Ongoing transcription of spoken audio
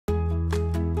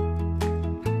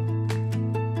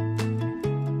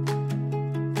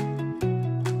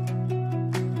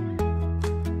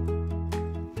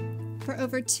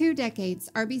over 2 decades,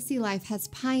 RBC Life has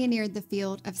pioneered the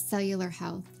field of cellular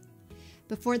health.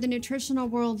 Before the nutritional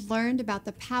world learned about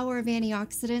the power of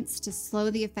antioxidants to slow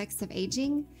the effects of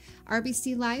aging,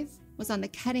 RBC Life was on the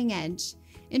cutting edge,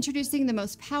 introducing the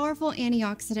most powerful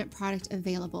antioxidant product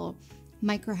available,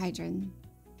 Microhydrin.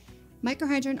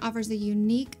 Microhydrin offers a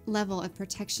unique level of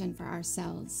protection for our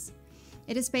cells.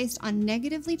 It is based on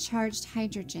negatively charged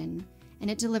hydrogen, and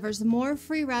it delivers more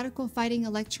free radical fighting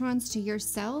electrons to your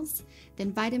cells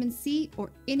than vitamin C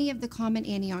or any of the common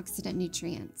antioxidant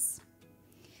nutrients.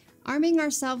 Arming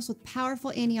ourselves with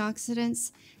powerful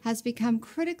antioxidants has become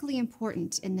critically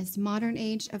important in this modern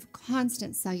age of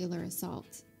constant cellular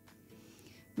assault.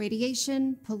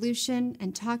 Radiation, pollution,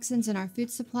 and toxins in our food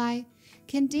supply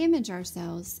can damage our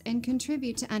cells and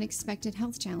contribute to unexpected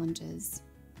health challenges.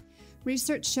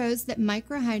 Research shows that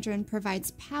Microhydrin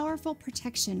provides powerful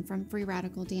protection from free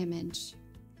radical damage.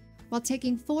 While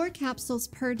taking 4 capsules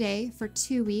per day for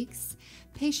 2 weeks,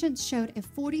 patients showed a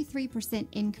 43%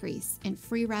 increase in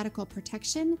free radical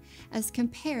protection as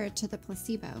compared to the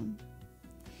placebo.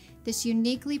 This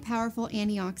uniquely powerful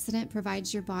antioxidant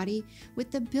provides your body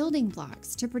with the building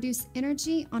blocks to produce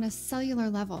energy on a cellular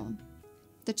level.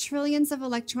 The trillions of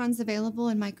electrons available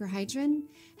in Microhydrin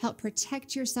help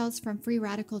protect your cells from free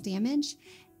radical damage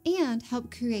and help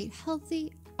create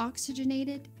healthy,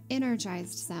 oxygenated,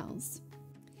 energized cells.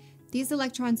 These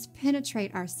electrons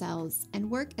penetrate our cells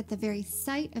and work at the very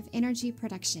site of energy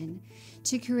production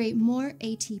to create more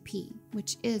ATP,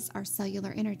 which is our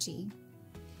cellular energy.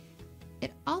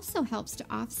 It also helps to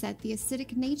offset the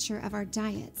acidic nature of our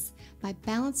diets by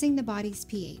balancing the body's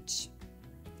pH.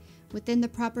 Within the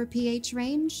proper pH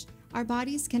range, our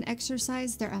bodies can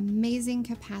exercise their amazing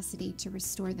capacity to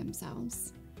restore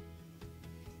themselves.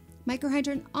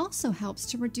 Microhydrin also helps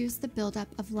to reduce the buildup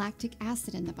of lactic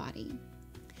acid in the body.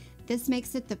 This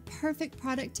makes it the perfect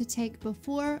product to take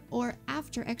before or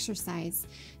after exercise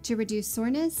to reduce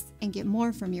soreness and get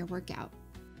more from your workout.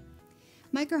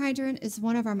 Microhydrin is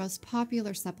one of our most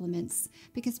popular supplements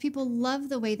because people love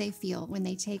the way they feel when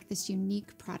they take this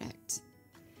unique product.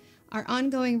 Our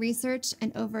ongoing research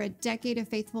and over a decade of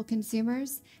faithful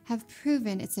consumers have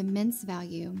proven its immense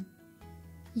value.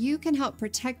 You can help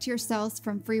protect your cells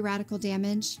from free radical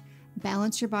damage,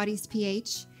 balance your body's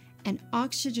pH, and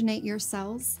oxygenate your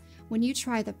cells when you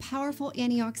try the powerful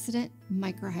antioxidant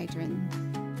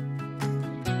Microhydrin.